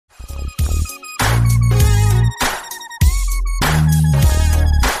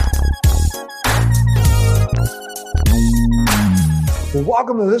Well,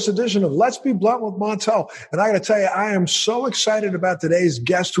 welcome to this edition of Let's Be Blunt with Montel. And I got to tell you, I am so excited about today's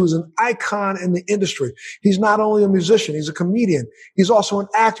guest, who is an icon in the industry. He's not only a musician, he's a comedian. He's also an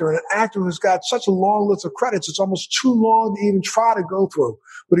actor, and an actor who's got such a long list of credits, it's almost too long to even try to go through.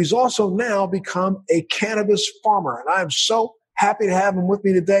 But he's also now become a cannabis farmer, and I am so happy to have him with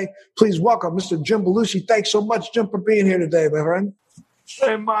me today. Please welcome Mr. Jim Belushi. Thanks so much, Jim, for being here today, my friend.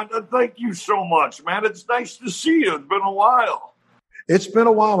 Hey, man, thank you so much, man. It's nice to see you. It's been a while. It's been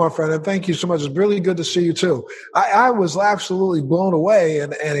a while, my friend, and thank you so much. It's really good to see you, too. I was absolutely blown away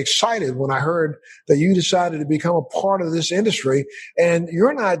and excited when I heard that you decided to become a part of this industry. And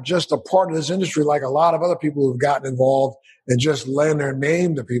you're not just a part of this industry like a lot of other people who've gotten involved and just lend their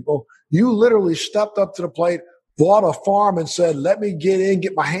name to people. You literally stepped up to the plate, bought a farm, and said, let me get in,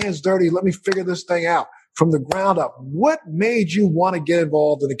 get my hands dirty, let me figure this thing out from the ground up. What made you want to get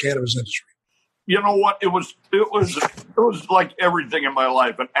involved in the cannabis industry? You know what? It was like everything in my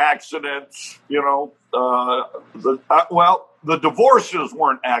life, an accident. The divorces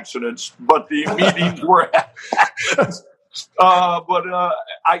weren't accidents, but the meetings were accidents. I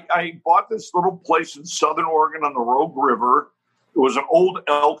bought this little place in Southern Oregon on the Rogue River. It was an old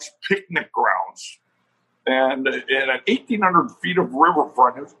Elks picnic grounds, and at 1,800 feet of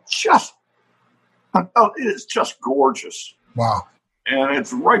riverfront, it is just gorgeous. Wow. And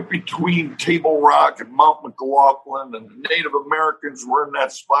it's right between Table Rock and Mount McLaughlin, and the Native Americans were in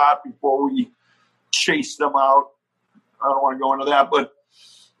that spot before we chased them out. I don't want to go into that, but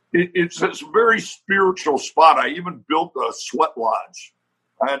it's a very spiritual spot. I even built a sweat lodge.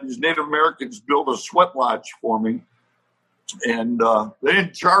 I had these Native Americans build a sweat lodge for me. And they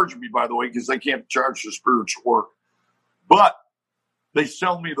didn't charge me, by the way, because they can't charge for spiritual work. But they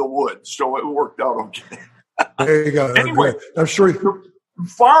sell me the wood, so it worked out okay. There you go. Anyway, I'm sure the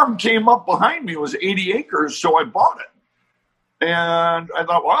farm came up behind me. It was 80 acres, so I bought it. And I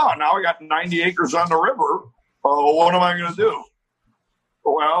thought, wow, now I got 90 acres on the river. What am I going to do?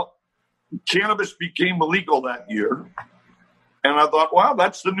 Well, cannabis became illegal that year. And I thought, wow,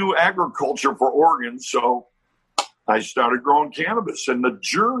 that's the new agriculture for Oregon. So I started growing cannabis. And the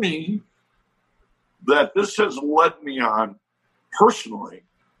journey that this has led me on personally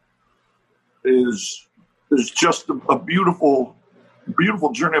is just a beautiful,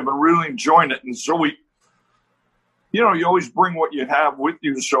 beautiful journey. I've been really enjoying it. And so you always bring what you have with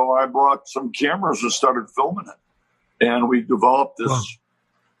you. So I brought some cameras and started filming it. And we developed this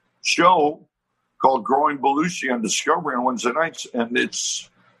show called Growing Belushi on Discovery on Wednesday nights. And it's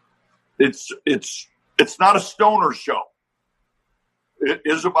not a stoner show. It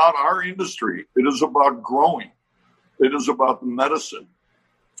is about our industry. It is about growing. It is about the medicine.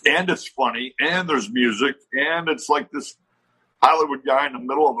 And it's funny, and there's music, and it's like this Hollywood guy in the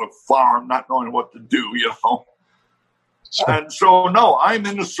middle of a farm not knowing what to do, And so, no, I'm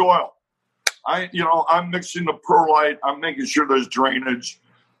in the soil. I'm mixing the perlite. I'm making sure there's drainage.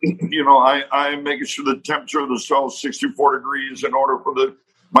 I'm making sure the temperature of the soil is 64 degrees in order for the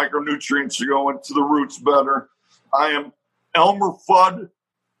micronutrients to go into the roots better. I am Elmer Fudd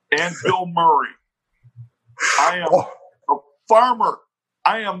and Bill Murray. I am a farmer.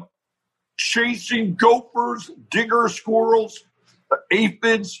 I am chasing gophers, digger squirrels,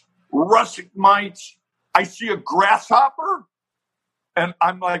 aphids, russet mites. I see a grasshopper, and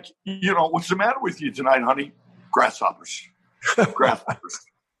I'm like, what's the matter with you tonight, honey? Grasshoppers. Grasshoppers.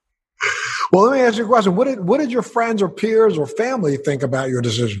 Well, let me ask you a question. What did your friends or peers or family think about your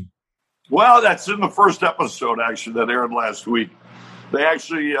decision? Well, that's in the first episode, actually, that aired last week. They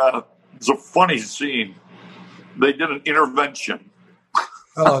actually, it's a funny scene. They did an intervention.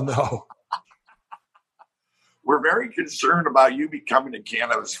 Oh, no. We're very concerned about you becoming a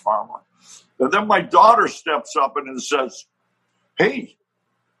cannabis farmer. And then my daughter steps up and says, hey,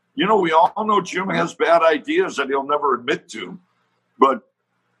 we all know Jim has bad ideas that he'll never admit to, but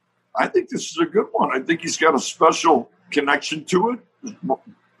I think this is a good one. I think he's got a special connection to it.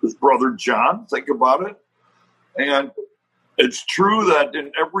 His brother John, think about it. And it's true that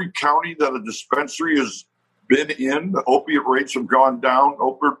in every county that a dispensary has been in, the opiate rates have gone down.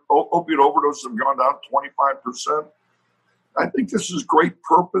 Opiate overdoses have gone down 25%. I think this is great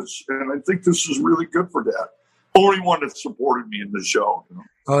purpose, and I think this is really good for Dad. Only one that supported me in the show.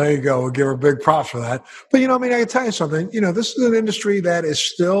 Oh, there you go. We'll give her big props for that. But, I can tell you something. This is an industry that is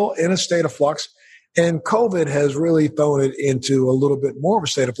still in a state of flux, and COVID has really thrown it into a little bit more of a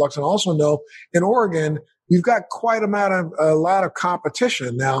state of flux. And also know in Oregon, you've got quite a lot of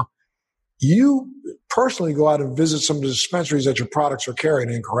competition. Now, you personally go out and visit some of the dispensaries that your products are carried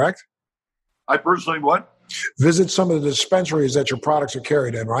in, correct? I personally what? Visit some of the dispensaries that your products are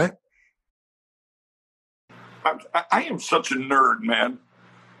carried in, right? I am such a nerd, man.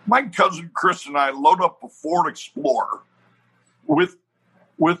 My cousin Chris and I load up a Ford Explorer with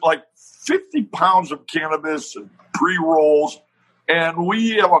like 50 pounds of cannabis and pre-rolls, and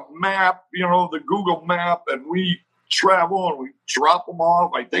we have a map, the Google map, and we travel and we drop them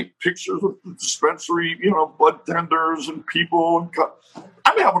off. I take pictures of the dispensary, bud tenders and people.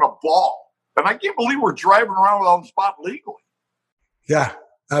 I'm having a ball, and I can't believe we're driving around without the pot legally. Yeah,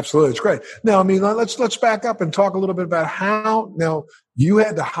 absolutely. It's great. Now, I mean, let's back up and talk a little bit about how now you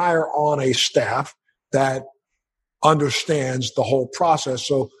had to hire on a staff that understands the whole process.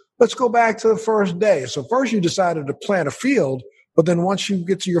 So let's go back to the first day. So first you decided to plant a field, but then once you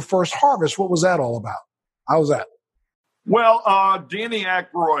get to your first harvest, what was that all about? How was that? Well, Danny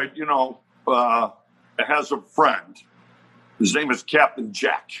Aykroyd, has a friend. His name is Captain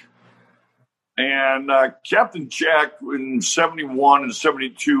Jack. And Captain Jack in 71 and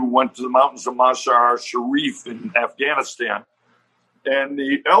 72 went to the mountains of Mazar Sharif in Afghanistan. And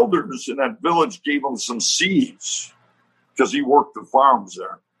the elders in that village gave him some seeds because he worked the farms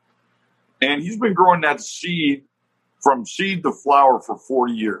there. And he's been growing that seed from seed to flower for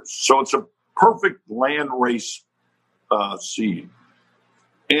 40 years. So it's a perfect land race seed.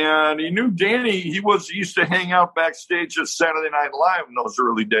 And he knew Danny. He used to hang out backstage at Saturday Night Live in those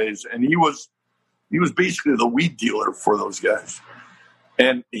early days. And he was basically the weed dealer for those guys.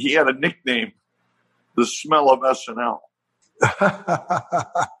 And he had a nickname, the smell of SNL.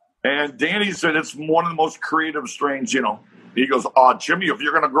 And Danny said it's one of the most creative strains, He goes, Jimmy, if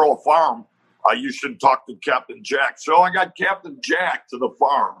you're going to grow a farm, you should talk to Captain Jack. So I got Captain Jack to the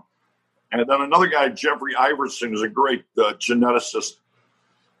farm. And then another guy, Jeffrey Iverson, is a great geneticist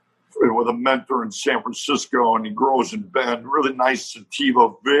with a mentor in San Francisco, and he grows in Bend. Really nice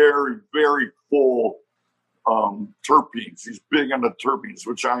sativa, very, very full terpenes. He's big on the terpenes,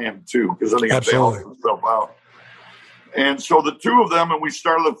 which I am too, because I think I balance stuff out. And so the two of them, and we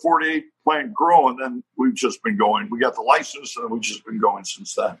started the 48 plant grow, and then we've just been going. We got the license, and we've just been going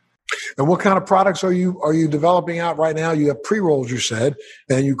since then. And what kind of products are you developing out right now? You have pre-rolls, you said,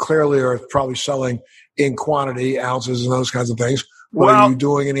 and you clearly are probably selling in quantity, ounces, and those kinds of things. Are you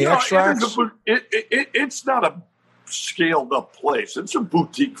doing any extracts? It's not a scaled up place. It's a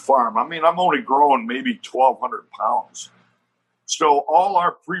boutique farm. I mean, I'm only growing maybe 1,200 pounds. So all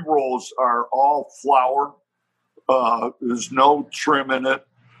our pre-rolls are all flower. There's no trim in it.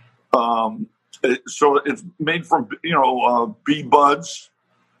 So it's made from, bee buds.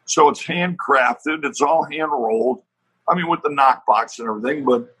 So it's handcrafted. It's all hand rolled. I mean, with the knockbox and everything.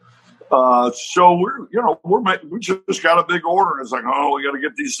 But so we just got a big order, and it's like, we got to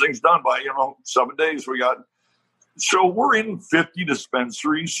get these things done by 7 days. So we're in 50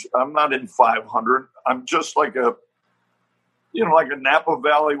 dispensaries. I'm not in 500. I'm just like a Napa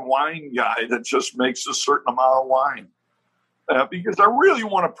Valley wine guy that just makes a certain amount of wine because I really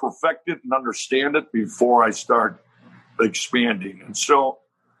want to perfect it and understand it before I start expanding. And so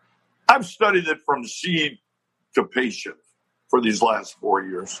I've studied it from seed to patient for these last 4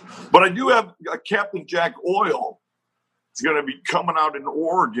 years. But I do have a Captain Jack oil. It's going to be coming out in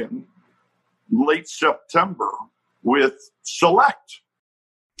Oregon late September with Select.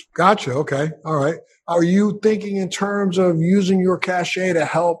 Gotcha. Okay. All right. Are you thinking in terms of using your cachet to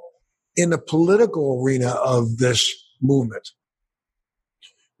help in the political arena of this movement?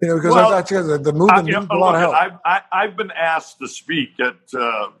 Because the movement needs a lot of help. I've been asked to speak at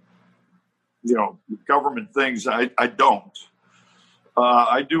government things. I don't.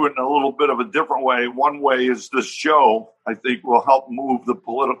 I do it in a little bit of a different way. One way is this show, I think, will help move the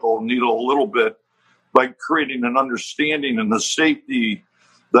political needle a little bit by creating an understanding and the safety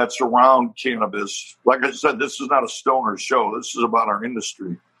that's around cannabis. Like I said, this is not a stoner show. This is about our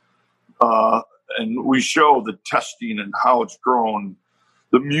industry. And we show the testing and how it's grown,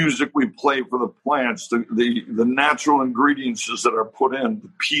 the music we play for the plants, the natural ingredients that are put in, the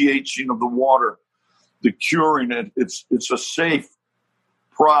pHing of the water, the curing it. It's a safe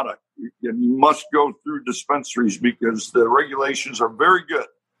product. And you must go through dispensaries because the regulations are very good.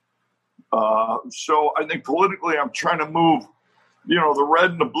 So I think politically I'm trying to move, the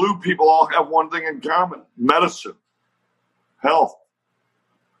red and the blue people all have one thing in common: medicine, health.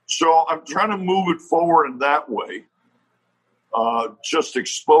 So I'm trying to move it forward in that way, just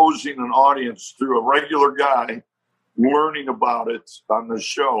exposing an audience through a regular guy learning about it on the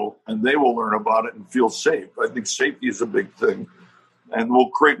show, and they will learn about it and feel safe. I think safety is a big thing, and we'll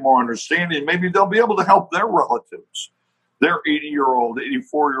create more understanding. Maybe they'll be able to help their relatives, their 80-year-old,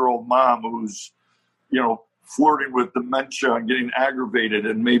 84-year-old mom who's, flirting with dementia and getting aggravated,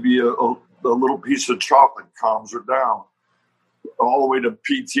 and maybe a little piece of chocolate calms her down, all the way to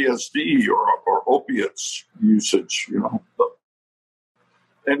PTSD or opiates usage,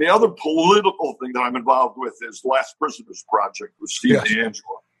 And the other political thing that I'm involved with is Last Prisoners Project with Steve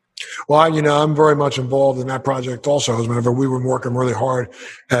D'Angelo. Well, I'm very much involved in that project also. As a matter of fact, we were working really hard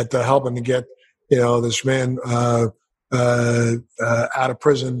at helping to get, this man out of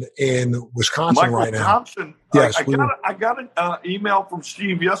prison in Wisconsin Michael right now. Thompson. Yes, I got an email from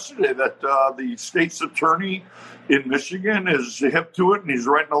Steve yesterday that the state's attorney in Michigan is hip to it, and he's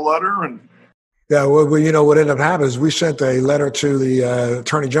writing a letter. And yeah, well, what ended up happening is we sent a letter to the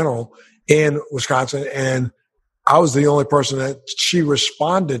attorney general in Wisconsin, and I was the only person that she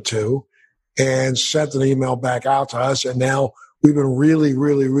responded to and sent an email back out to us. And now we've been really,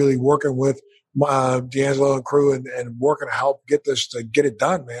 really, really working with D'Angelo and crew and working to help get it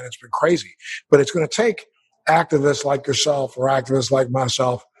done, man. It's been crazy. But it's going to take activists like yourself or activists like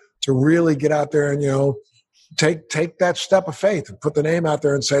myself to really get out there and, take that step of faith and put the name out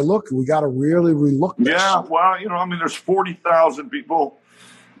there and say, look, we got to really relook this. Yeah, well, there's 40,000 people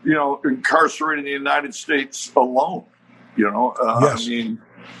incarcerated in the United States alone, Yes.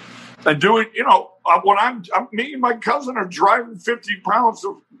 And doing, when me and my cousin are driving 50 pounds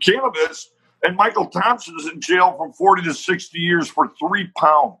of cannabis, and Michael Thompson is in jail from 40 to 60 years for 3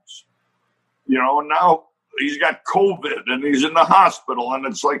 pounds, and now he's got COVID and he's in the hospital, and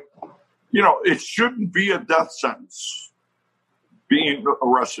it's like, it shouldn't be a death sentence being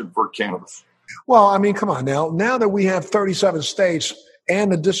arrested for cannabis. Well, come on now that we have 37 states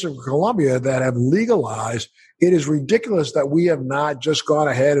and the District of Columbia that have legalized, it is ridiculous that we have not just gone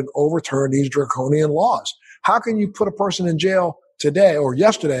ahead and overturned these draconian laws. How can you put a person in jail today or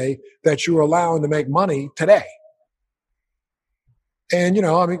yesterday that you were allowing to make money today? And,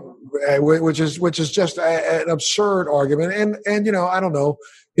 which is just an absurd argument. And, I don't know,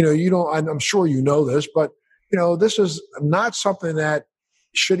 I'm sure you know this, but, this is not something that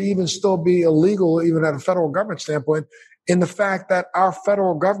should even still be illegal, even at a federal government standpoint, in the fact that our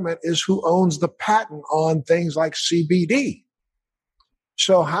federal government is who owns the patent on things like CBD.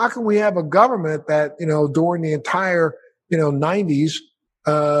 So how can we have a government that, during the entire, 90s,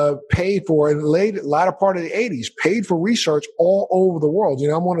 paid for, and latter part of the 80s, paid for research all over the world?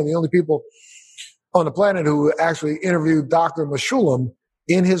 I'm one of the only people on the planet who actually interviewed Dr. Meshulam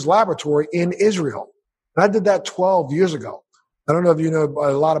in his laboratory in Israel. And I did that 12 years ago. I don't know if you know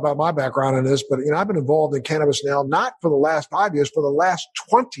a lot about my background in this, but I've been involved in cannabis now, not for the last 5 years, for the last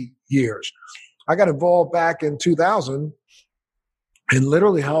 20 years. I got involved back in 2000 and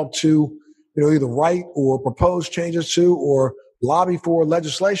literally helped to, either write or propose changes to or lobby for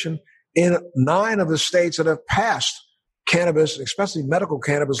legislation in 9 of the states that have passed cannabis, especially medical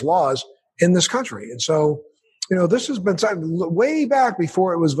cannabis laws in this country. And so, this has been way back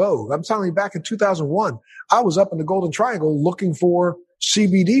before it was vogue. I'm telling you, back in 2001, I was up in the Golden Triangle looking for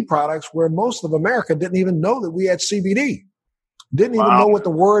CBD products where most of America didn't even know that we had CBD, didn't even know what the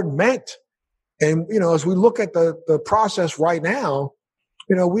word meant. And, as we look at the process right now,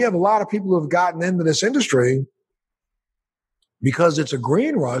 we have a lot of people who have gotten into this industry because it's a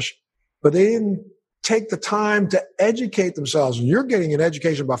green rush, but they didn't take the time to educate themselves. And you're getting an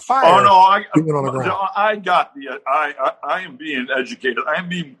education by fire. Oh no, even on the ground. I am being educated. I am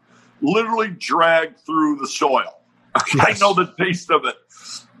being literally dragged through the soil. Yes. I know the taste of it.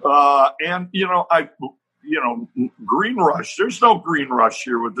 And green rush. There's no green rush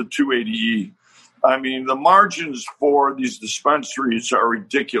here with the 280E. The margins for these dispensaries are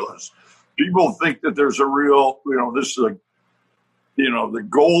ridiculous. People think that there's a real, this is the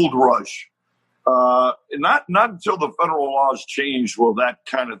gold rush. Not until the federal laws change will that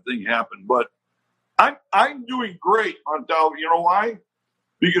kind of thing happen. But I'm doing great, Montel. You know why?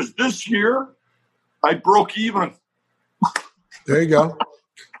 Because this year I broke even. There you go.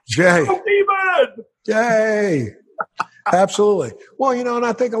 Jay. Broke even. Yay. Absolutely. Well, and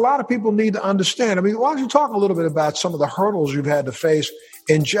I think a lot of people need to understand. Why don't you talk a little bit about some of the hurdles you've had to face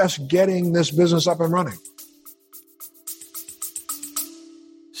in just getting this business up and running?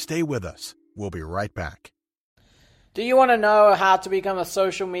 Stay with us. We'll be right back. Do you want to know how to become a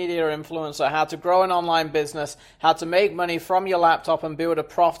social media influencer, how to grow an online business, how to make money from your laptop and build a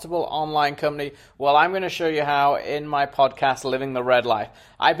profitable online company? Well, I'm going to show you how in my podcast, Living the Red Life.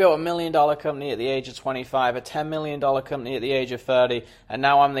 I built $1 million company at the age of 25, a $10 million company at the age of 30, and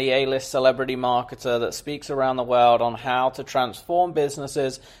now I'm the A-list celebrity marketer that speaks around the world on how to transform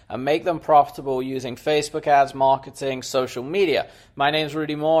businesses and make them profitable using Facebook ads, marketing, social media. My name's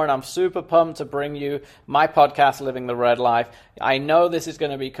Rudy Moore, and I'm super pumped to bring you my podcast, Living the Red Life. I know this is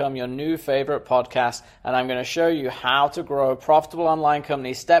going to become your new favorite podcast, and I'm going to show you how to grow a profitable online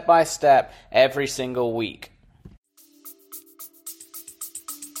company step by step every single week.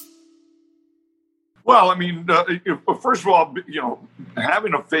 Well, I mean, first of all,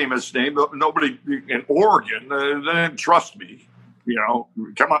 having a famous name, nobody in Oregon, they didn't trust me,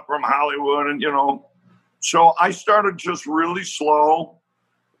 come up from Hollywood and, so I started just really slow.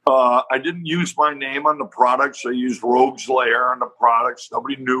 I didn't use my name on the products. I used Rogue's Lair on the products.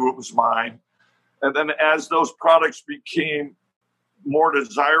 Nobody knew it was mine. And then as those products became more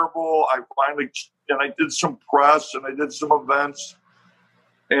desirable, I did some press and I did some events,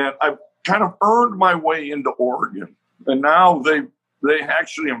 and I kind of earned my way into Oregon. And now they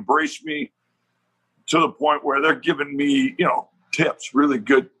actually embrace me to the point where they're giving me, tips, really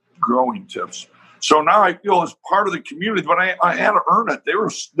good growing tips. So now I feel as part of the community, but I had to earn it. They're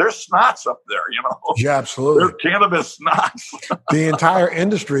snots up there, Yeah, absolutely. They're cannabis snots. The entire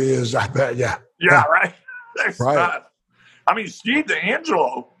industry is, I bet, yeah. Yeah, right. They're Right. snots. I mean, Steve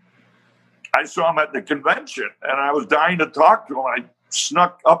D'Angelo, I saw him at the convention, and I was dying to talk to him. I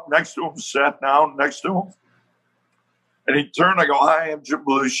snuck up next to him, sat down next to him, and he turned. I go, "Hi, I'm Jim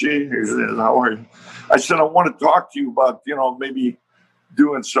Belushi." He says, "How are you?" I said, "I want to talk to you about, maybe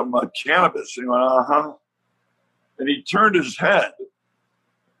doing some cannabis." And he went, "Uh-huh." And he turned his head,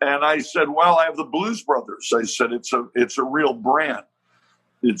 and I said, "Well, I have the Blues Brothers." I said, "It's a real brand.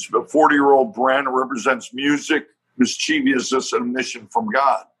 It's a 40-year-old brand. It represents music, mischievousness, and a mission from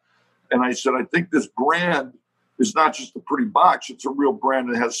God." And I said, "I think this brand is not just a pretty box. It's a real brand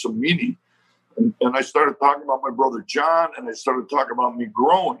that has some meaning." And I started talking about my brother John, and I started talking about me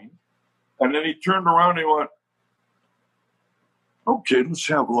growing. And then he turned around and he went, "Okay, let's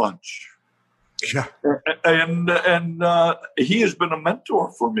have lunch." Yeah. And he has been a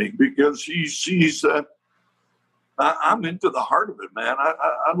mentor for me because he sees that I'm into the heart of it, man.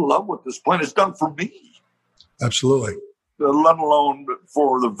 I love what this plant has done for me. Absolutely. Let alone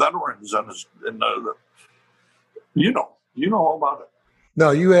for the veterans and you know all about it.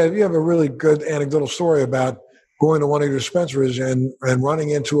 No, you have a really good anecdotal story about going to one of your dispensaries and running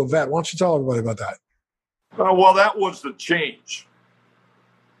into a vet. Why don't you tell everybody about that? Well, that was the change.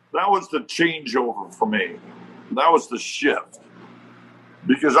 That was the changeover for me. That was the shift.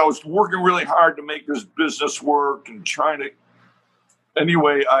 Because I was working really hard to make this business work and trying to.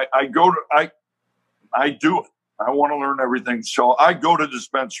 Anyway, I do it. I want to learn everything. So I go to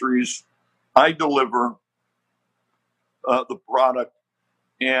dispensaries. I deliver the product.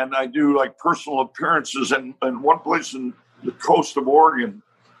 And I do like personal appearances. And one place in the coast of Oregon,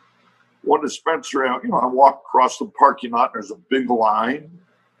 one dispensary, I walk across the parking lot and there's a big line.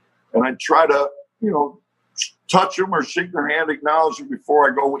 And I try to, touch them or shake their hand, acknowledge them before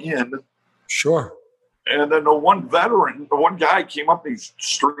I go in. Sure. And then the one guy came up, he's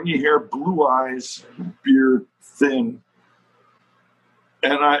stringy hair, blue eyes, beard, thin.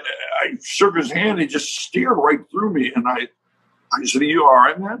 And I shook his hand. He just stared right through me. And I said, "Are you all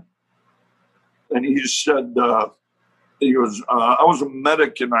right, man?" And he said, he goes, "I was a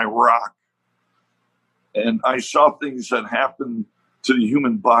medic in Iraq. And I saw things that happened to the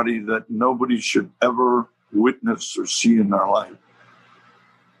human body that nobody should ever witness or see in their life."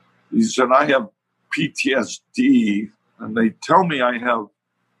 He said, "I have PTSD, and they tell me I have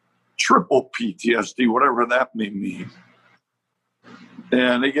triple PTSD, whatever that may mean."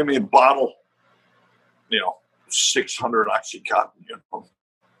 And they gave me a bottle, 600 Oxycontin,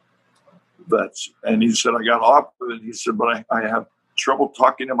 and he said, I got off of it. He said, "But I have trouble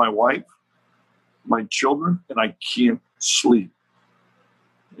talking to my wife, my children, and I can't sleep."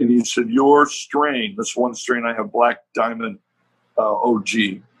 And he said, "Your strain," this one strain I have, Black Diamond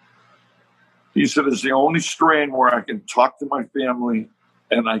OG. He said, "It's the only strain where I can talk to my family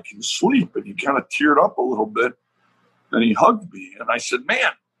and I can sleep." And he kind of teared up a little bit and he hugged me. And I said,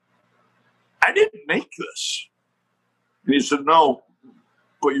 "Man, I didn't make this." And he said, "No,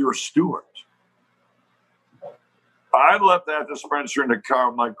 but you're a steward." I left that dispensary in the car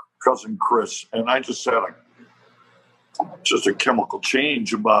with my cousin Chris, and I just had a chemical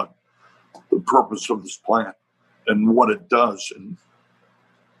change about the purpose of this plant and what it does. And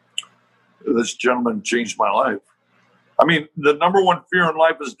this gentleman changed my life. I mean, the number one fear in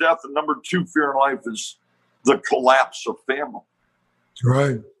life is death. The number two fear in life is the collapse of family.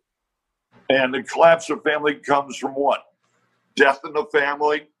 Right. And the collapse of family comes from what? Death in the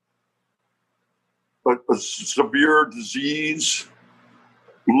family, a severe disease,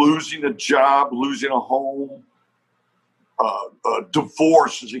 losing a job, losing a home.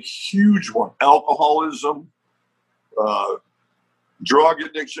 Divorce is a huge one. Alcoholism, drug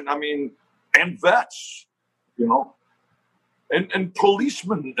addiction. I mean, and vets, and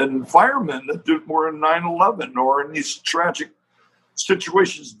policemen and firemen that were in 9/11 or in these tragic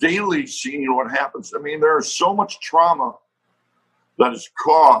situations daily, seeing what happens. I mean, there is so much trauma that is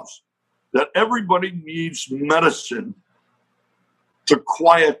caused that everybody needs medicine to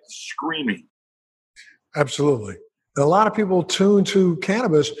quiet the screaming. Absolutely. And a lot of people tune to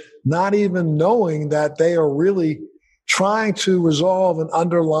cannabis not even knowing that they are really trying to resolve an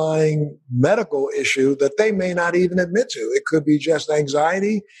underlying medical issue that they may not even admit to. It could be just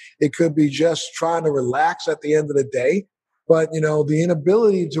anxiety. It could be just trying to relax at the end of the day. But, the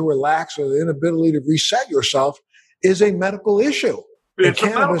inability to relax or the inability to reset yourself is a medical issue. It's a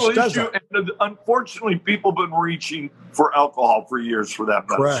medical issue, and unfortunately, people have been reaching for alcohol for years for that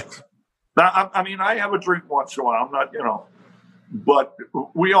medicine. Correct. Now, I have a drink once in a while. I'm not, but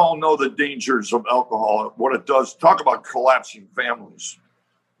we all know the dangers of alcohol, what it does. Talk about collapsing families,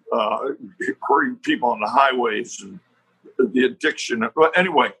 hurting people on the highways, and the addiction. But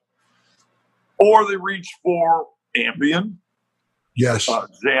anyway, or they reach for Ambien, yes,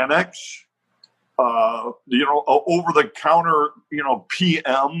 Xanax, over-the-counter,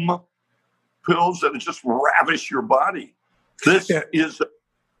 PM pills that just ravish your body. This is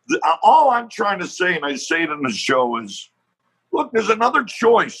all I'm trying to say, and I say it in the show, is, look, there's another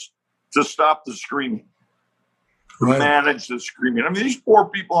choice to stop the screaming, right. Manage the screaming. I mean, these poor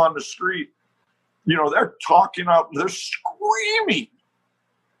people on the street, they're talking out, they're screaming.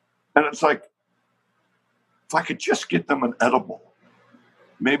 And it's like, if I could just get them an edible,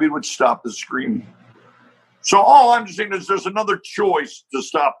 maybe it would stop the screaming. So all I'm saying is there's another choice to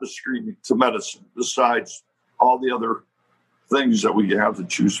stop the screaming, to medicine, besides all the other things that we have to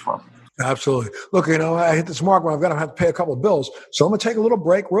choose from. Absolutely. Look, I hit this mark where I'm going to have to pay a couple of bills. So I'm going to take a little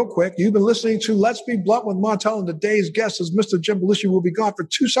break real quick. You've been listening to Let's Be Blunt with Montel, and today's guest is Mr. Jim Belushi. We'll be gone for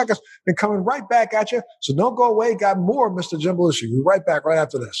 2 seconds and coming right back at you. So don't go away. Got more of Mr. Jim Belushi. We'll be right back right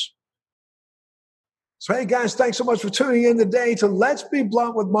after this. So, hey, guys, thanks so much for tuning in today to Let's Be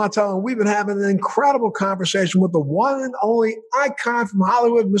Blunt with Montel. And we've been having an incredible conversation with the one and only icon from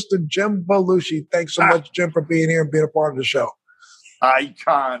Hollywood, Mr. Jim Belushi. Thanks so much, Jim, for being here and being a part of the show.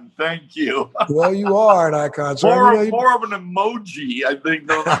 Icon, thank you. Well, you are an icon. So, more of an emoji, I think.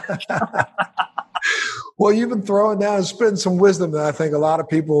 Well, you've been throwing down and spitting some wisdom that I think a lot of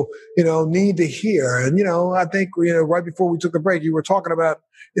people, need to hear. And, I think, right before we took a break, you were talking about,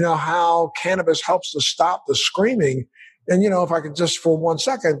 how cannabis helps to stop the screaming. And, if I could just for 1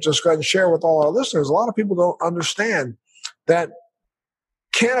 second, just go ahead and share with all our listeners, a lot of people don't understand that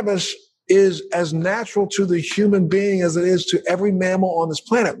cannabis is as natural to the human being as it is to every mammal on this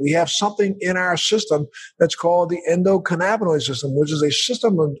planet. We have something in our system that's called the endocannabinoid system, which is a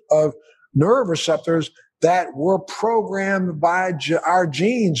system of nerve receptors that were programmed by our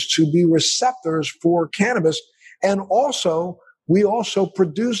genes to be receptors for cannabis. And we also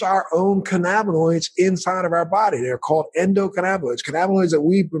produce our own cannabinoids inside of our body. They're called endocannabinoids, cannabinoids that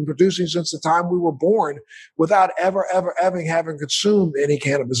we've been producing since the time we were born without ever having consumed any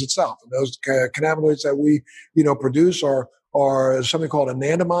cannabis itself. And those cannabinoids that we, produce are something called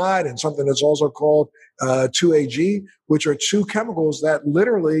anandamide and something that's also called 2-AG, which are two chemicals that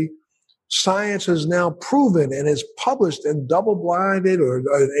literally science has now proven and is published in double-blinded or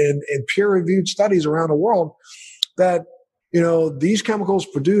in peer-reviewed studies around the world that these chemicals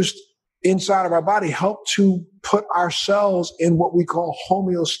produced inside of our body help to put our cells in what we call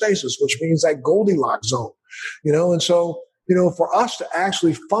homeostasis, which means that Goldilocks zone, and so, for us to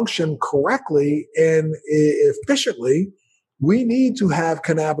actually function correctly and efficiently, we need to have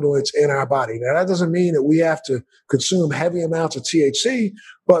cannabinoids in our body. Now, that doesn't mean that we have to consume heavy amounts of THC,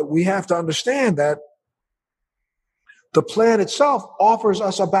 but we have to understand that the plant itself offers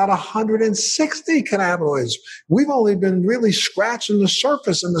us about 160 cannabinoids. We've only been really scratching the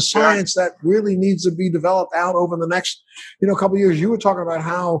surface in the science that really needs to be developed out over the next, couple of years. You were talking about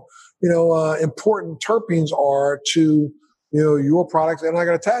how, important terpenes are to, your product. And I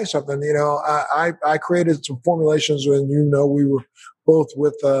got to tell you something, I created some formulations when, we were both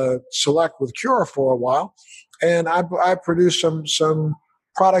with Select with Cura for a while. And I produced some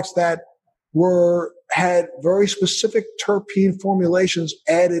products that had very specific terpene formulations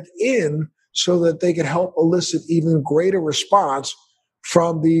added in so that they could help elicit even greater response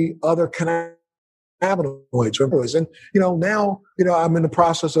from the other cannabinoids. And, now, I'm in the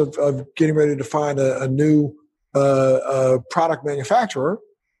process of getting ready to find a new product manufacturer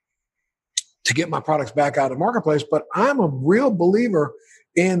to get my products back out of the marketplace. But I'm a real believer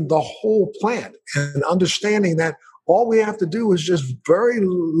in the whole plant and understanding that all we have to do is just very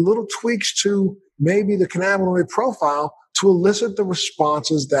little tweaks to maybe the cannabinoid profile to elicit the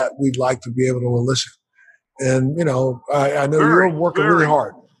responses that we'd like to be able to elicit. And, I know you're working really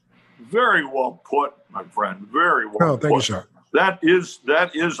hard. Very well put, my friend. Very well put. Thank you, sir. That is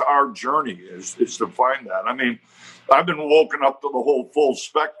our journey is to find that. I mean, I've been woken up to the whole full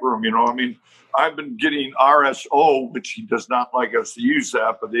spectrum. I mean, I've been getting RSO, which he does not like us to use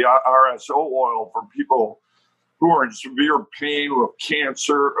that, but the RSO oil for people who are in severe pain with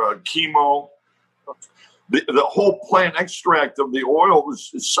cancer, chemo. The whole plant extract of the oil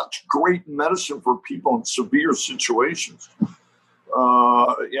is such great medicine for people in severe situations.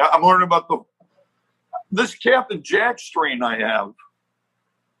 I'm learning about this Captain Jack strain I have.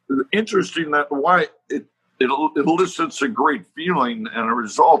 Interesting that why it elicits a great feeling, and a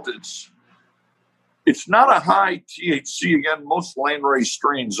result, it's not a high THC. Again, most landrace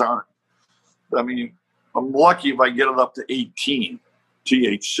strains aren't. I mean, I'm lucky if I get it up to 18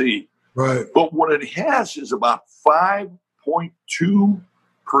 THC. Right. But what it has is about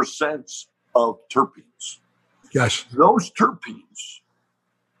 5.2% of terpenes. Yes. Those terpenes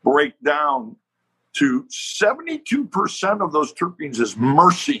break down to 72% of those terpenes is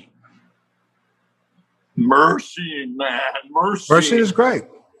myrcene. Myrcene, man. Myrcene is great.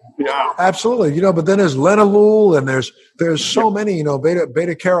 Yeah. Absolutely. But then there's linalool, and there's so many,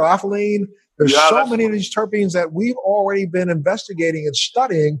 beta caryophyllene. There's so many of these terpenes that we've already been investigating and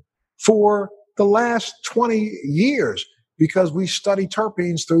studying for the last 20 years, because we study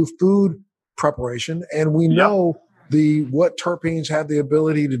terpenes through food preparation, and we know what terpenes have the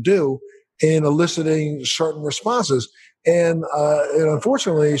ability to do in eliciting certain responses. And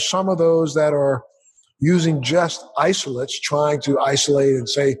unfortunately, some of those that are using just isolates, trying to isolate and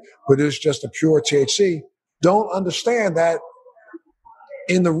say produce just a pure THC, don't understand that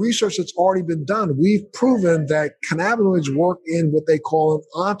in the research that's already been done, we've proven that cannabinoids work in what they call an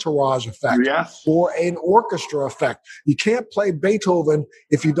entourage effect or an orchestra effect. You can't play Beethoven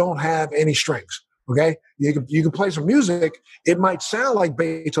if you don't have any strings. Okay, you can play some music. It might sound like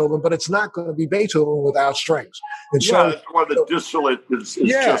Beethoven, but it's not going to be Beethoven without strings. And so that's why the distillate is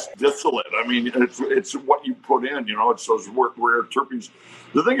just distillate. I mean, it's what you put in. It's those rare terpenes.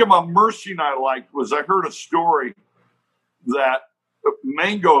 The thing about myrcene I liked was I heard a story that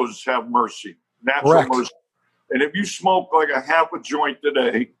mangoes have myrcene, natural myrcene. And if you smoke like a half a joint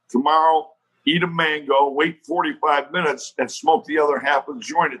today, tomorrow eat a mango, wait 45 minutes, and smoke the other half of the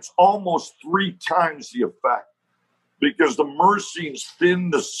joint, it's almost 3 times the effect, because the myrcenes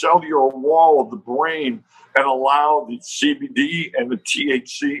thin the cellular wall of the brain and allow the CBD and the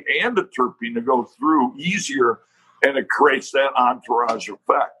THC and the terpene to go through easier, and it creates that entourage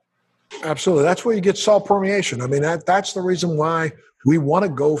effect. Absolutely. That's where you get cell permeation. I mean, that's the reason why we want to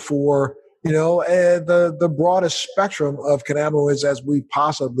go for the broadest spectrum of cannabinoids as we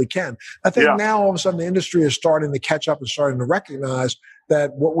possibly can. I think now all of a sudden the industry is starting to catch up and starting to recognize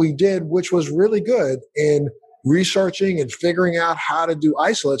that what we did, which was really good in researching and figuring out how to do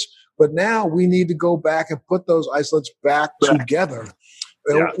isolates, but now we need to go back and put those isolates back together.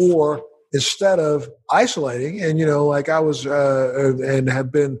 Or instead of isolating, and like I was and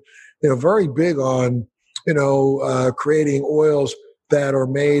have been very big on creating oils that are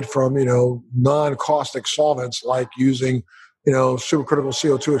made from, non-caustic solvents, like using, supercritical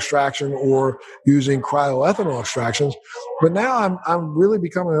CO2 extraction or using cryoethanol extractions. But now I'm really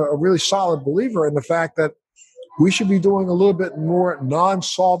becoming a really solid believer in the fact that we should be doing a little bit more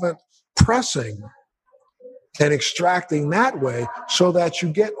non-solvent pressing and extracting that way, so that you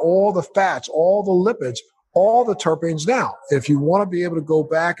get all the fats, all the lipids, all the terpenes. Now, if you want to be able to go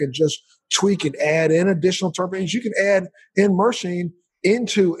back and just tweak and add in additional terpenes, you can add in myrcene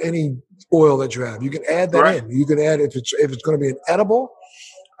into any oil that you have. You can add that in. You can add, if it's going to be an edible.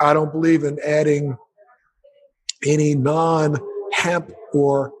 I don't believe in adding any non-hemp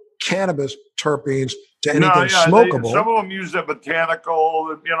or cannabis terpenes to anything smokable. Some of them use the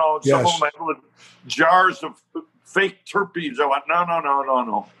botanical, some of them have jars of fake terpenes. I went,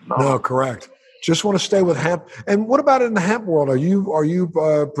 no. No, correct. Just want to stay with hemp. And what about in the hemp world? Are you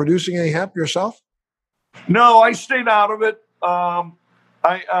producing any hemp yourself? No, I stayed out of it. I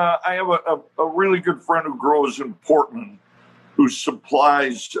have a really good friend who grows in Portland, who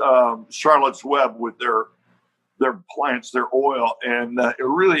supplies Charlotte's Web with their plants, their oil, and a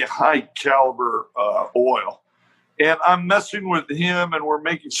really high caliber oil. And I'm messing with him, and we're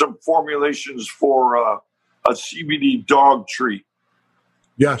making some formulations for a CBD dog treat.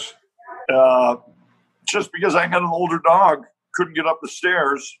 Yes. Just because I had an older dog, couldn't get up the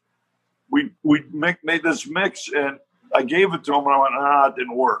stairs, we made this mix, and I gave it to him, and I went, it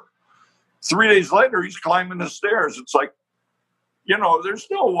didn't work. 3 days later, he's climbing the stairs. It's like, there's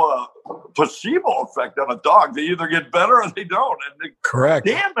no placebo effect on a dog. They either get better or they don't. And correct.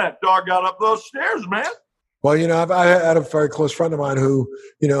 Damn, that dog got up those stairs, man. Well, I had a very close friend of mine who,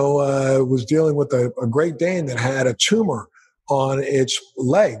 was dealing with a Great Dane that had a tumor on its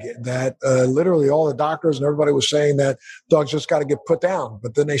leg, that literally all the doctors and everybody was saying that dogs just got to get put down.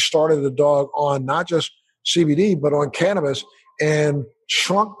 But then they started the dog on not just CBD, but on cannabis, and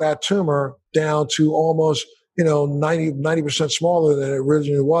shrunk that tumor down to almost 90% smaller than it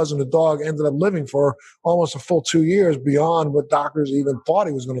originally was. And the dog ended up living for almost a full 2 years beyond what doctors even thought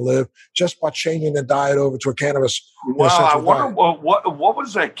he was going to live, just by changing the diet over to a cannabis. Wow, I wonder what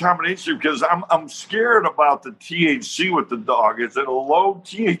was that combination? Because I'm scared about the THC with the dog. Is it a low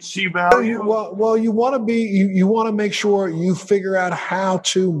THC value? Well, you want to you want to make sure you figure out how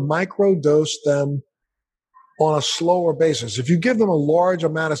to microdose them on a slower basis. If you give them a large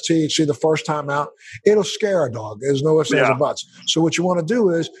amount of THC the first time out, it'll scare a dog. There's no ifs, ands, or buts. So what you want to do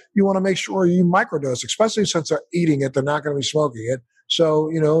is you want to make sure you microdose, especially since they're eating it, they're not going to be smoking it.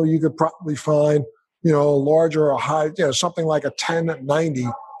 So, you could probably find, a larger or high, something like a 1090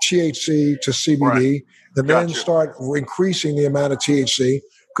 THC to CBD, right. And then start increasing the amount of THC,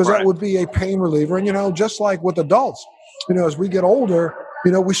 because that would be a pain reliever. And, just like with adults, as we get older,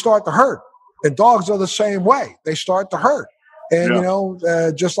 we start to hurt. And dogs are the same way. They start to hurt. And,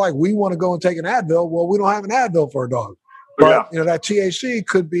 just like we want to go and take an Advil, well, we don't have an Advil for a dog. But, that THC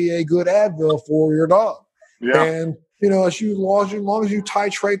could be a good Advil for your dog. Yeah. And, as long as you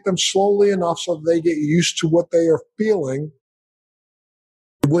titrate them slowly enough so that they get used to what they are feeling,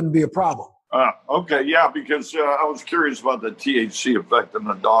 it wouldn't be a problem. Okay, yeah, because I was curious about the THC effect on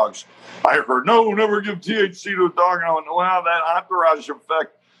the dogs. I heard, no, never give THC to a dog. And I went, well, that entourage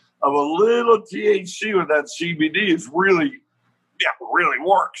effect of a little THC with that CBD is really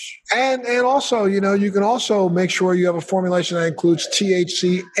works. And also, you can also make sure you have a formulation that includes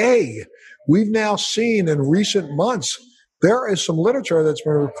THCA. We've now seen in recent months, there is some literature that's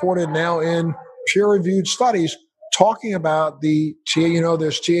been reported now in peer-reviewed studies talking about there's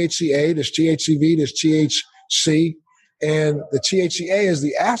THCA, there's THCV, there's THC, and the THCA is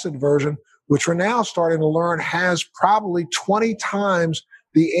the acid version, which we're now starting to learn has probably 20 times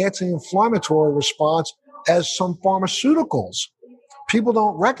the anti-inflammatory response as some pharmaceuticals. People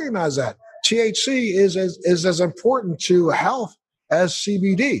don't recognize that. THC is as important to health as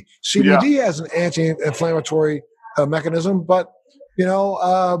CBD. CBD has an anti-inflammatory mechanism, but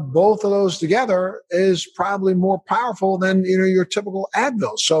both of those together is probably more powerful than your typical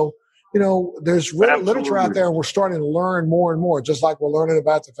Advil. So there's literature out there, and we're starting to learn more and more. Just like we're learning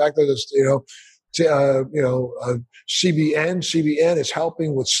about the fact that it's CBN is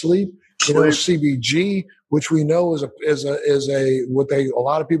helping with sleep. CBG, which we know is what a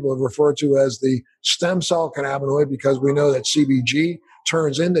lot of people have referred to as the stem cell cannabinoid, because we know that CBG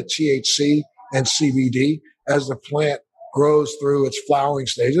turns into THC and CBD as the plant grows through its flowering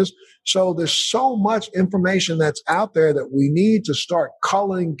stages. So there's so much information that's out there that we need to start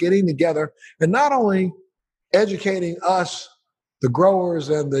culling, getting together, and not only educating us, the growers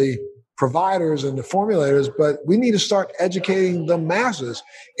and the providers and the formulators, but we need to start educating the masses.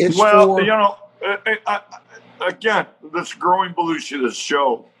 Again, this Growing Belushi, this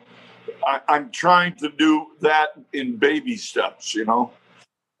show, I'm trying to do that in baby steps,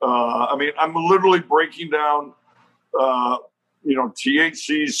 I'm literally breaking down,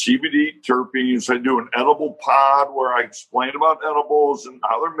 THC, CBD, terpenes. I do an edible pod where I explain about edibles and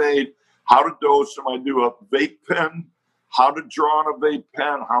how they're made, how to dose them. I do a vape pen, how to draw on a vape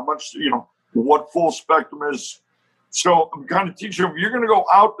pen, how much, what full spectrum is. So I'm kind of teaching them, if you're going to go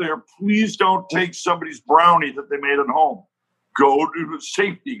out there, please don't take somebody's brownie that they made at home. Go to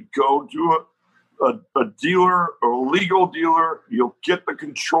safety. Go to a dealer or a legal dealer. You'll get the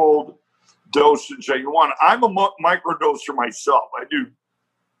controlled dosage that you want. I'm a microdoser myself. I do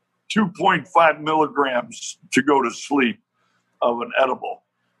 2.5 milligrams to go to sleep of an edible.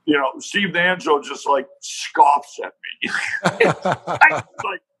 Steve D'Angelo just scoffs at me. I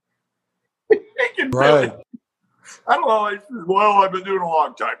can right. I don't know. Well, I've been doing it a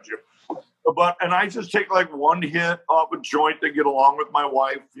long time, Jim. And I just take one hit off a joint to get along with my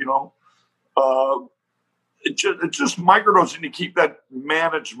wife, It's just microdosing to keep that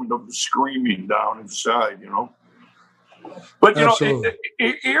management of the screaming down inside, But,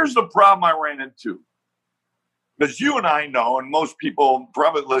 here's the problem I ran into. As you and I know, and most people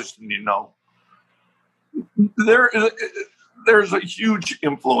probably listening, there's a huge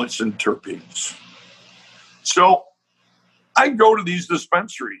influence in terpenes. So I go to these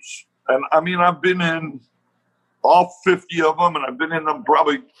dispensaries, and I've been in all 50 of them, and I've been in them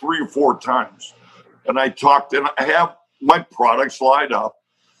probably 3 or 4 times. And I talked, and I have my products lined up,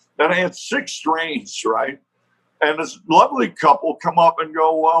 and I had 6 strains, right? And this lovely couple come up and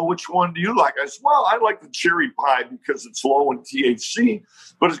go, well, which one do you like? I said, well, I like the cherry pie because it's low in THC,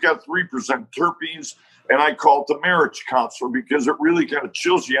 but it's got 3% terpenes, And I call it the marriage counselor because it really kind of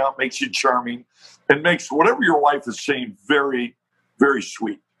chills you out, makes you charming, and makes whatever your wife is saying very, very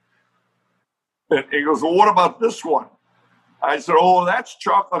sweet. And he goes, well, what about this one? I said, oh, that's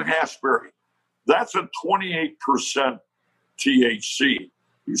chocolate hassberry. That's a 28% THC.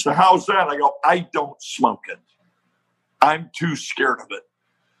 He said, how's that? I go, I don't smoke it. I'm too scared of it.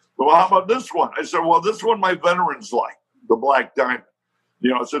 Well, how about this one? I said, well, this one my veterans like, the Black Diamond.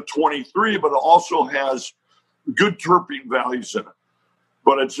 It's a 23, but it also has good terpene values in it.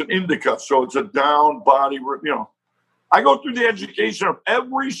 But it's an indica, so it's a down body, I go through the education of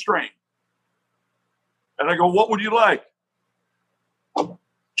every strain. And I go, what would you like?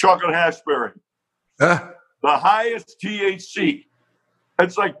 Chocolate hassberry. The highest THC.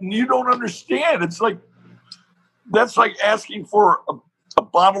 It's like, you don't understand. It's like, that's like asking for a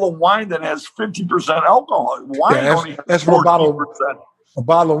bottle of wine that has 50% alcohol. Wine only has that's 14%. A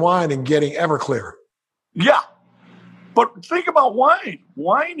bottle of wine and getting Everclear. Yeah. But think about wine.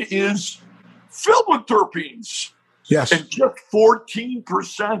 Wine is filled with terpenes. Yes. And just 14%,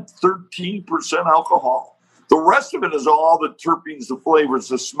 13% alcohol. The rest of it is all the terpenes, the flavors,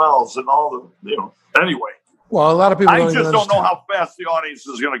 the smells, and all the, anyway. Well, a lot of people don't know how fast the audience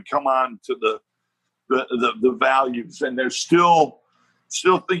is going to come on to the values. And they're still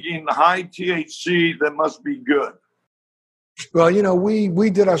thinking high THC, that must be good. Well, we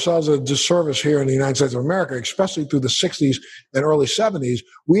did ourselves a disservice here in the United States of America, especially through the 60s and early 70s.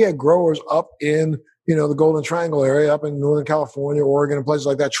 We had growers up in, the Golden Triangle area, up in Northern California, Oregon, and places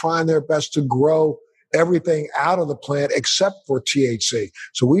like that, trying their best to grow everything out of the plant except for THC.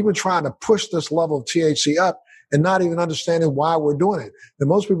 So we've been trying to push this level of THC up and not even understanding why we're doing it. And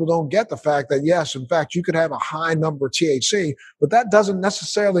most people don't get the fact that, yes, in fact, you could have a high number of THC, but that doesn't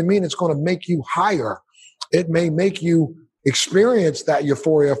necessarily mean it's going to make you higher. It may make you experience that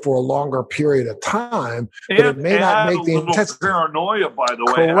euphoria for a longer period of time, but it may not make the intensity. Paranoia, by the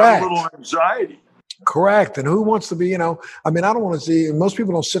way, correct. A little anxiety. Correct. And who wants to be, I don't want to see, most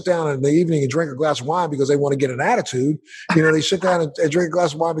people don't sit down in the evening and drink a glass of wine because they want to get an attitude. They sit down and drink a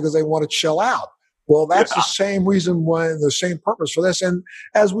glass of wine because they want to chill out. Well, that's the same reason why, the same purpose for this. And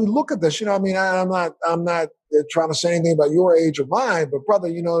as we look at this, I'm not trying to say anything about your age or mine, but brother,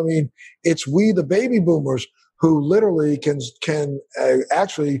 it's we, the baby boomers, who literally can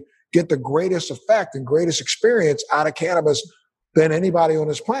actually get the greatest effect and greatest experience out of cannabis than anybody on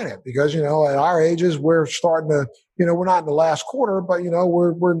this planet. Because, at our ages, we're starting to, we're not in the last quarter, but,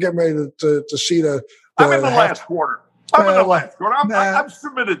 we're getting ready to see the I'm in the last quarter. I'm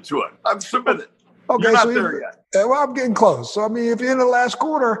submitted to it. I'm submitted. Okay, you're not there yet. Well, I'm getting close. So, if you're in the last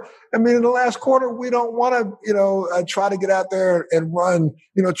quarter, we don't want to, try to get out there and run,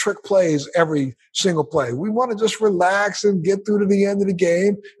 trick plays every single play. We want to just relax and get through to the end of the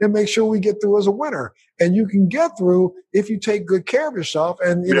game and make sure we get through as a winner. And you can get through if you take good care of yourself.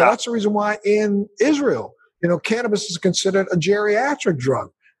 And, that's the reason why in Israel, cannabis is considered a geriatric drug.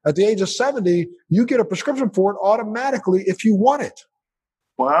 At the age of 70, you get a prescription for it automatically if you want it.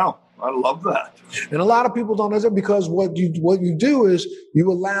 Wow. I love that. And a lot of people don't know that because what you do is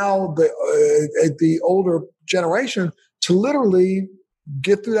you allow the older generation to literally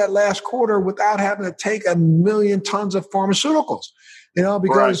get through that last quarter without having to take 1 million tons of pharmaceuticals.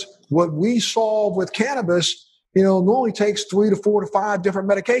 Because what we solve with cannabis, normally takes 3 to 4 to 5 different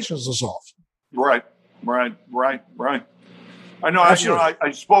medications to solve. Right. I know.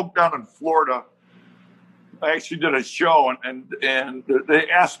 I spoke down in Florida. I actually did a show and they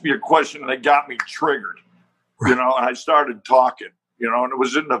asked me a question and they got me triggered, and I started talking, and it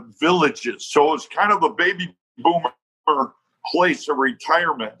was in the villages. So it was kind of a baby boomer place of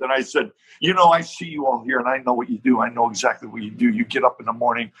retirement. And I said, I see you all here and I know what you do. I know exactly what you do. You get up in the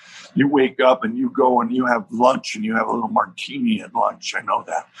morning, you wake up and you go and you have lunch and you have a little martini at lunch. I know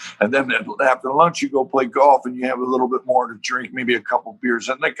that. And then after lunch, you go play golf and you have a little bit more to drink, maybe a couple beers.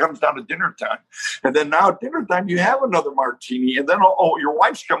 And then it comes down to dinner time. And then now at dinner time, you have another martini. And then, your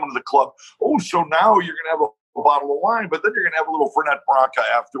wife's coming to the club. So now you're going to have a bottle of wine, but then you're going to have a little Fernet Branca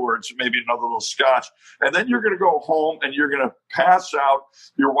afterwards, maybe another little scotch. And then you're going to go home and you're going to pass out.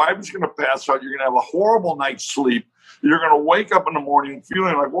 Your wife is going to pass out. You're going to have a horrible night's sleep. You're going to wake up in the morning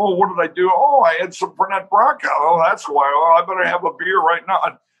feeling like, whoa, what did I do? I had some Fernet Branca. That's why. I better have a beer right now.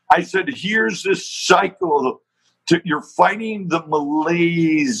 And I said, here's this cycle you're fighting the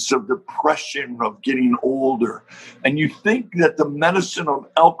malaise of depression of getting older. And you think that the medicine of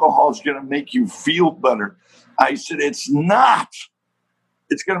alcohol is going to make you feel better. I said, it's not.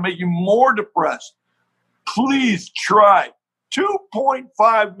 It's going to make you more depressed. Please try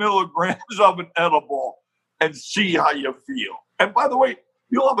 2.5 milligrams of an edible and see how you feel. And by the way,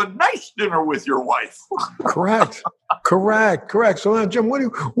 you'll have a nice dinner with your wife. Correct. So now, Jim, where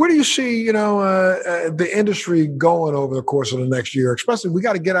do you see, the industry going over the course of the next year? Especially, we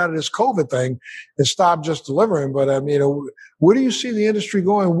got to get out of this COVID thing and stop just delivering. But where do you see the industry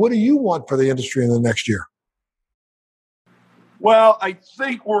going? What do you want for the industry in the next year? Well, I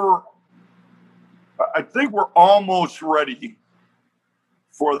think we're almost ready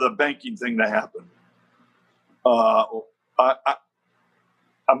for the banking thing to happen.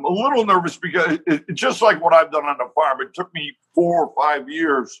 I'm a little nervous because just like what I've done on the farm, it took me 4 or 5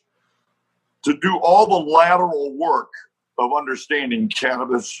 years to do all the lateral work of understanding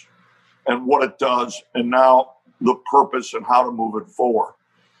cannabis and what it does, and now the purpose and how to move it forward.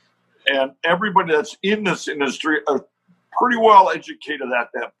 And everybody that's in this industry are pretty well educated at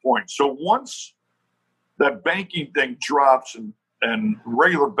that point. So once that banking thing drops and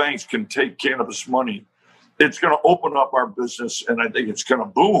regular banks can take cannabis money, it's going to open up our business, and I think it's going to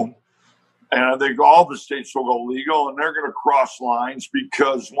boom. And I think all the states will go legal, and they're going to cross lines,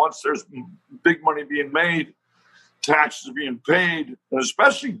 because once there's big money being made, taxes being paid, and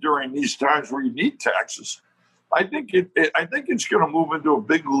especially during these times where you need taxes, I think it's going to move into a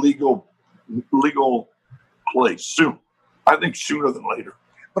big legal place soon. I think sooner than later.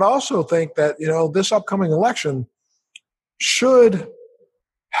 But I also think that, this upcoming election should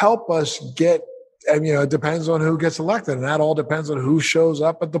help us get, it depends on who gets elected, and that all depends on who shows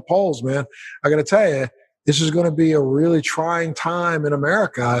up at the polls, man. I got to tell you, this is going to be a really trying time in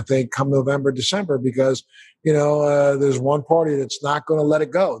America, I think, come November, December, because, there's one party that's not going to let it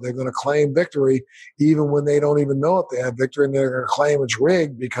go. They're going to claim victory even when they don't even know if they have victory, and they're going to claim it's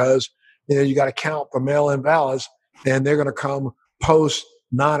rigged because, you got to count the mail-in ballots, and they're going to come post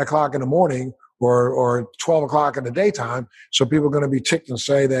 9 o'clock in the morning or 12 o'clock in the daytime. So people are going to be ticked and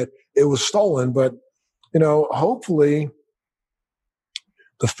say that it was stolen. But, hopefully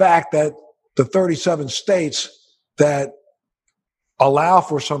the fact that the 37 states that allow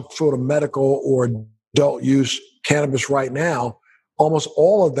for some sort of medical or adult use cannabis right now, almost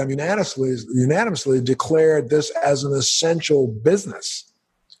all of them unanimously declared this as an essential business.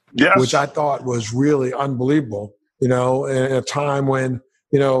 Yes. Which I thought was really unbelievable, in a time when,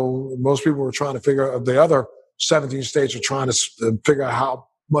 most people were trying to figure out, the other 17 states are trying to figure out how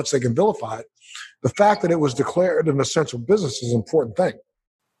much they can vilify it. The fact that it was declared an essential business is an important thing.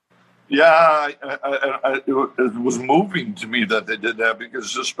 Yeah, it was moving to me that they did that,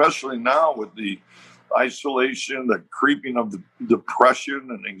 because especially now with the isolation, the creeping of the depression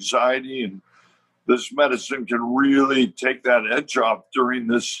and anxiety, and this medicine can really take that edge off during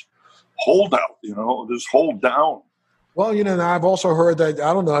this holdout, this hold down. Well, I've also heard that,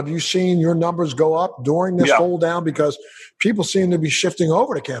 I don't know, have you seen your numbers go up during this hold down? Because people seem to be shifting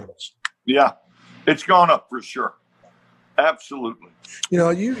over to cannabis. Yeah, it's gone up for sure. Absolutely.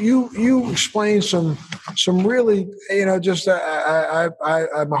 You explain some really, just my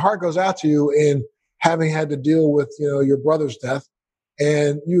heart goes out to you in having had to deal with, your brother's death.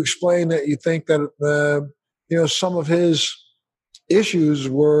 And you explain that you think that, some of his issues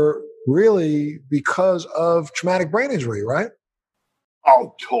were really because of traumatic brain injury, right?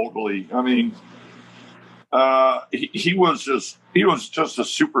 Oh, totally. I mean, he was just a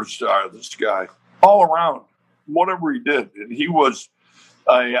superstar, this guy, all around, whatever he did. And he was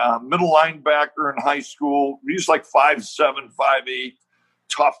a middle linebacker in high school. He was like 5'7", 5'8",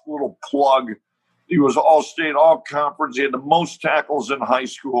 tough little plug. He was all-state, all-conference. He had the most tackles in high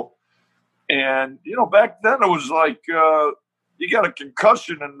school. And, back then it was like you got a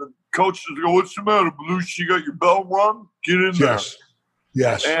concussion and the coach would go, "What's the matter, Belushi? You got your bell rung? Get in there."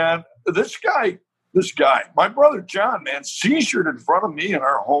 Yes. And this guy, my brother John, man, seizured in front of me in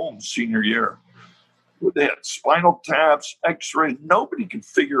our home senior year. They had spinal taps, x-rays. Nobody could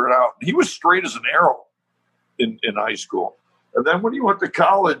figure it out. He was straight as an arrow in high school. And then when he went to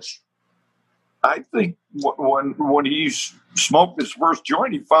college, I think when he smoked his first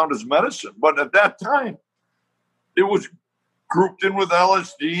joint, he found his medicine. But at that time, it was grouped in with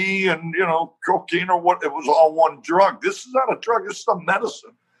LSD and, cocaine or what. It was all one drug. This is not a drug. This is a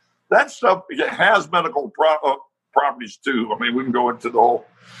medicine. That stuff has medical properties too. I mean, we can go into the whole,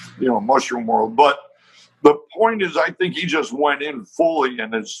 mushroom world. But the point is, I think he just went in fully,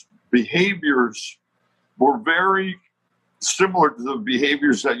 and his behaviors were very similar to the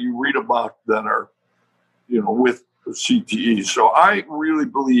behaviors that you read about that are, with the CTE. So I really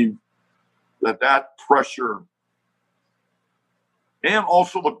believe that pressure, and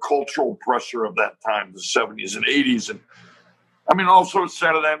also the cultural pressure of that time, the 70s and 80s. And I mean, also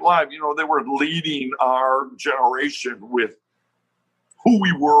Saturday Night Live, they were leading our generation with who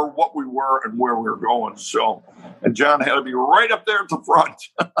we were, what we were, and where we were going. So, and John had to be right up there at the front.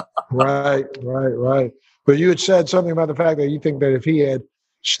 Right. But you had said something about the fact that you think that if he had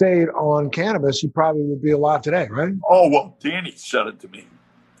stayed on cannabis, he probably would be alive today, right? Oh, well, Danny said it to me.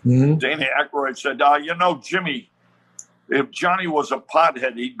 Mm-hmm. Danny Aykroyd said, Jimmy, if Johnny was a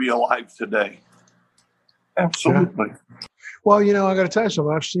pothead, he'd be alive today. Absolutely. Yeah. Well, I got to tell you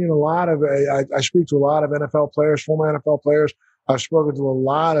something. I've seen a lot of, I speak to a lot of NFL players, former NFL players. I've spoken to a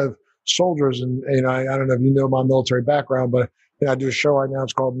lot of soldiers, and I don't know if you know my military background, but I do a show right now.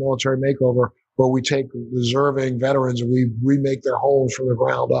 It's called Military Makeover, where we take deserving veterans and we remake their homes from the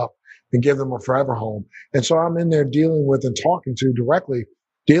ground up and give them a forever home. And so I'm in there dealing with and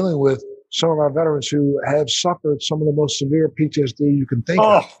dealing with some of our veterans who have suffered some of the most severe PTSD you can think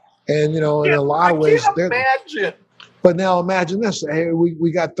of. And, in a lot of ways, imagine. But now imagine this. Hey,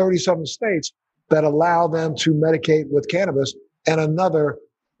 we got 37 states that allow them to medicate with cannabis and another,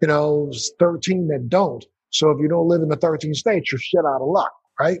 13 that don't. So if you don't live in the 13 states, you're shit out of luck,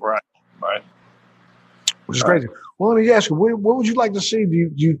 right? Right. Which is crazy. Well, let me ask you, what would you like to see?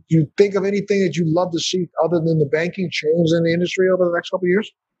 Do you think of anything that you'd love to see other than the banking change in the industry over the next couple of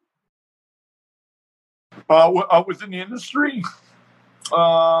years? Within the industry?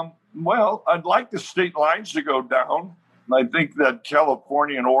 Well, I'd like the state lines to go down. I think that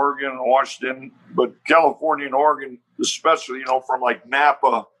California and Oregon and Washington, but California and Oregon, especially, from like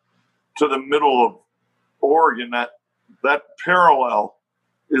Napa to the middle of Oregon, that parallel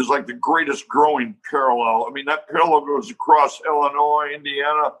is like the greatest growing parallel. I mean, that parallel goes across Illinois,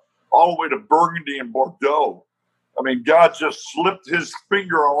 Indiana, all the way to Burgundy and Bordeaux. I mean, God just slipped his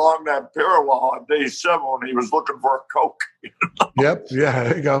finger along that parallel on day 7 when he was looking for a Coke. Yep. Yeah,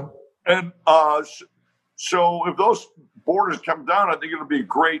 there you go. And so if those borders come down, I think it'll be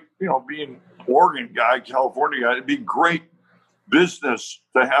great, being Oregon guy, California guy, it'd be great business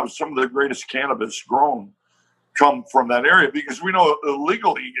to have some of the greatest cannabis grown come from that area, because we know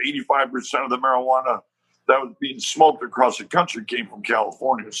illegally 85% of the marijuana that was being smoked across the country came from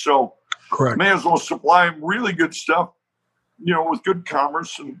California. So correct. May as well supply them really good stuff, with good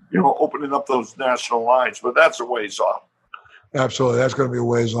commerce and, opening up those national lines. But that's a ways off. Absolutely. That's going to be a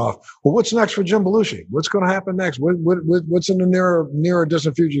ways off. Well, what's next for Jim Belushi? What's going to happen next? What's in the near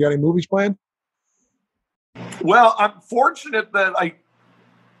distant future? You got any movies planned? Well, I'm fortunate that I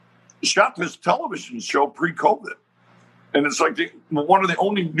shot this television show pre-COVID. And it's like one of the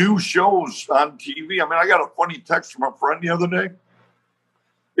only new shows on TV. I mean, I got a funny text from a friend the other day.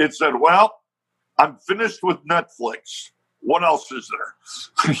 It said, well, I'm finished with Netflix. What else is there?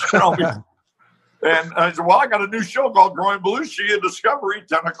 And I said, well, I got a new show called Growing Belushi at Discovery,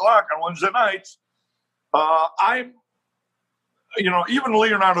 10 o'clock on Wednesday nights. Even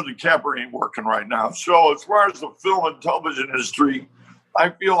Leonardo DiCaprio ain't working right now. So as far as the film and television industry, I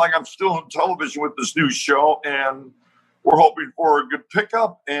feel like I'm still in television with this new show, and we're hoping for a good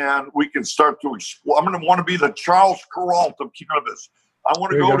pickup, and we can start to explore. I'm going to want to be the Charles Kuralt of cannabis. I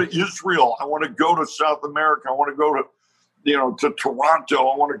want to go to Israel. I want to go to South America. I want to go to to Toronto.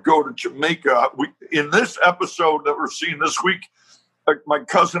 I want to go to Jamaica. In this episode that we're seeing this week, my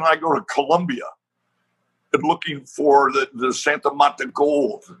cousin and I go to Colombia and looking for the Santa Mata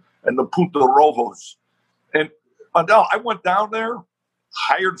Gold and the Punta Rojos. And I went down there,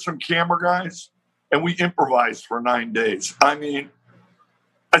 hired some camera guys, and we improvised for 9 days. I mean,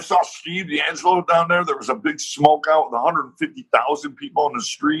 I saw Steve D'Angelo down there. There was a big smoke out with 150,000 people on the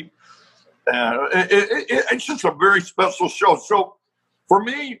street. It's just a very special show. So for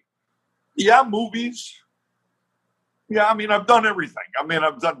me, movies. Yeah, I mean, I've done everything. I mean,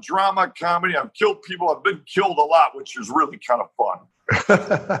 I've done drama, comedy. I've killed people. I've been killed a lot, which is really kind of fun.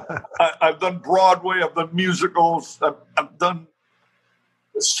 I've done Broadway. I've done musicals. I've done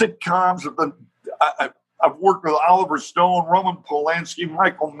sitcoms. I've worked with Oliver Stone, Roman Polanski,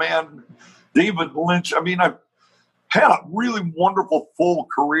 Michael Mann, David Lynch. I mean, I've had a really wonderful full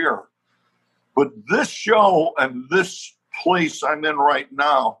career. But this show and this place I'm in right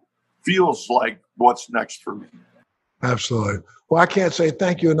now feels like what's next for me. Absolutely. Well, I can't say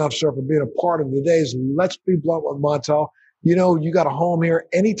thank you enough, sir, for being a part of today's Let's Be Blunt with Montel. You got a home here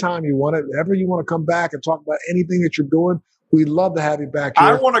anytime you want it. Whenever you want to come back and talk about anything that you're doing, we'd love to have you back here.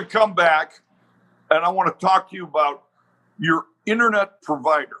 I want to come back, and I want to talk to you about your internet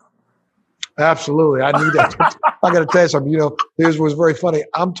provider. Absolutely. I need that. I got to tell you something. This was very funny.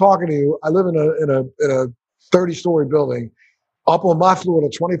 I'm talking to you. I live in a 30-story building. Up on my floor,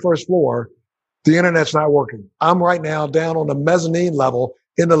 the 21st floor, the internet's not working. I'm right now down on the mezzanine level,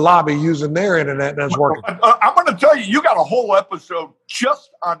 in the lobby using their internet, and that's working. I'm going to tell you, you got a whole episode just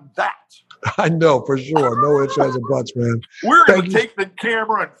on that. I know for sure. No ifs, ands, or buts, man. We're going to take the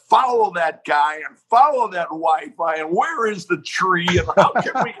camera and follow that guy and follow that Wi-Fi. And where is the tree? And how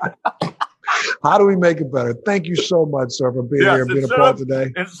can we? How do we make it better? Thank you so much, sir, for being here and being a part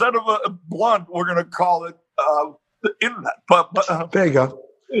today. Instead of a blunt, we're going to call it the internet. But there you go.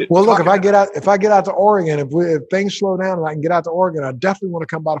 Well, look, if I get out to Oregon, if things slow down and I can get out to Oregon, I definitely want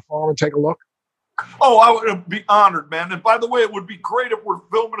to come by the farm and take a look. Oh, I would be honored, man. And by the way, it would be great if we're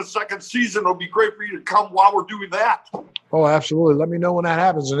filming a second season. It would be great for you to come while we're doing that. Oh, absolutely. Let me know when that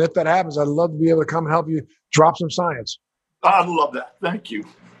happens. And if that happens, I'd love to be able to come help you drop some science. I'd love that. Thank you.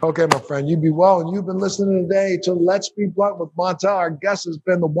 Okay, my friend, you be well. And you've been listening today to Let's Be Blunt with Montel. Our guest has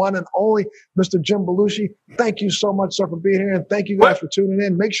been the one and only Mr. Jim Belushi. Thank you so much, sir, for being here. And thank you guys for tuning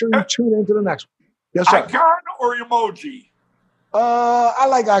in. Make sure you tune in to the next one. Yes, sir. Icon or emoji? I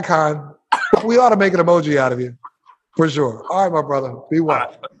like icon. We ought to make an emoji out of you. For sure. All right, my brother. Be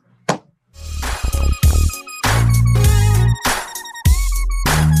well.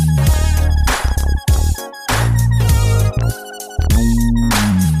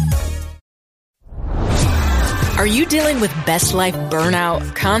 Are you dealing with best life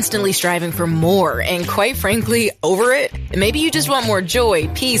burnout, constantly striving for more, and quite frankly, over it? Maybe you just want more joy,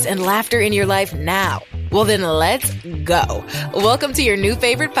 peace, and laughter in your life now. Well, then let's go. Welcome to your new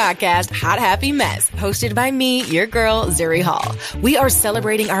favorite podcast, Hot Happy Mess, hosted by me, your girl, Zuri Hall. We are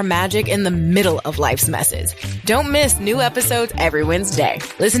celebrating our magic in the middle of life's messes. Don't miss new episodes every Wednesday.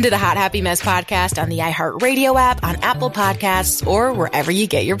 Listen to the Hot Happy Mess podcast on the iHeartRadio app, on Apple Podcasts, or wherever you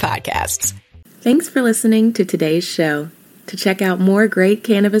get your podcasts. Thanks for listening to today's show. To check out more great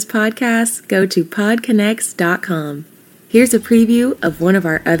cannabis podcasts, go to podconnects.com. Here's a preview of one of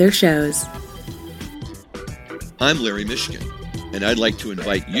our other shows. I'm Larry Michigan, and I'd like to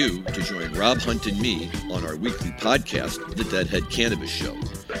invite you to join Rob Hunt and me on our weekly podcast, The Deadhead Cannabis Show.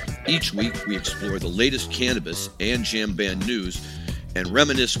 Each week, we explore the latest cannabis and jam band news and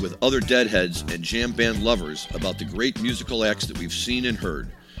reminisce with other Deadheads and jam band lovers about the great musical acts that we've seen and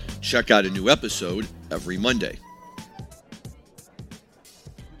heard. Check out a new episode every Monday.